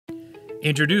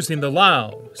Introducing the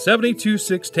Lisle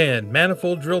 72610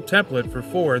 Manifold Drill Template for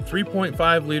Ford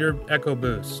 3.5 liter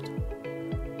Ecoboost.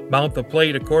 Mount the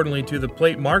plate accordingly to the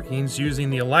plate markings using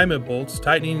the alignment bolts,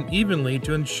 tightening evenly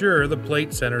to ensure the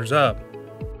plate centers up.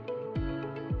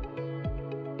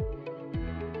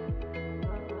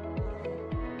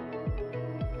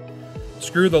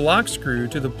 Screw the lock screw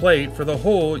to the plate for the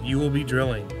hole you will be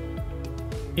drilling.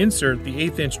 Insert the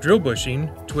 1/8 inch drill bushing,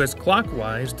 twist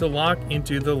clockwise to lock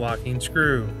into the locking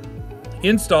screw.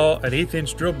 Install an 1/8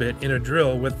 inch drill bit in a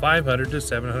drill with 500 to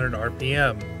 700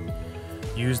 RPM.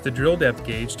 Use the drill depth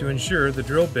gauge to ensure the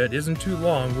drill bit isn't too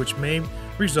long, which may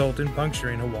result in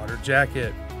puncturing a water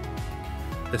jacket.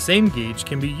 The same gauge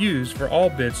can be used for all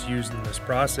bits used in this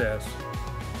process.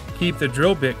 Keep the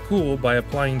drill bit cool by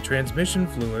applying transmission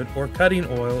fluid or cutting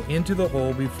oil into the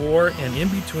hole before and in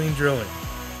between drilling.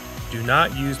 Do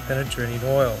not use penetrating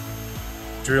oil.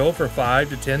 Drill for 5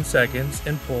 to 10 seconds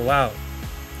and pull out.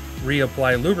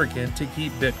 Reapply lubricant to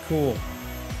keep bit cool.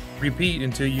 Repeat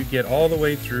until you get all the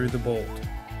way through the bolt.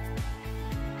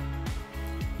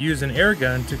 Use an air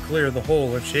gun to clear the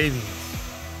hole of shavings.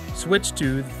 Switch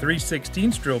to the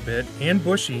 3/16 drill bit and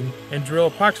bushing and drill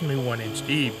approximately 1 inch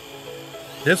deep.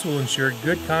 This will ensure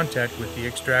good contact with the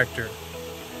extractor.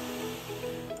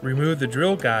 Remove the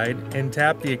drill guide and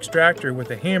tap the extractor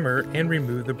with a hammer and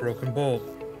remove the broken bolt.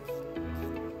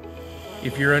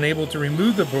 If you're unable to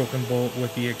remove the broken bolt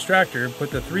with the extractor, put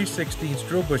the 3/16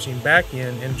 drill bushing back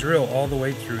in and drill all the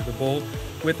way through the bolt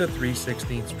with the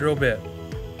 3/16 drill bit.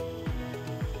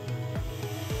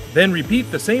 Then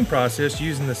repeat the same process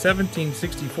using the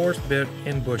 17/64 bit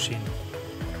and bushing.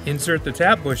 Insert the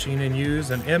tap bushing and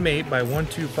use an M8 by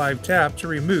 125 tap to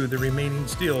remove the remaining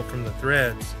steel from the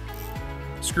threads.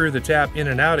 Screw the tap in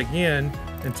and out again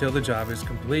until the job is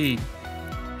complete.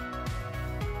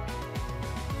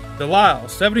 The Lisle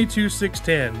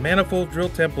 72610 Manifold Drill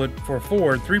Template for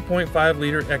Ford 3.5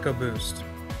 liter Ecoboost.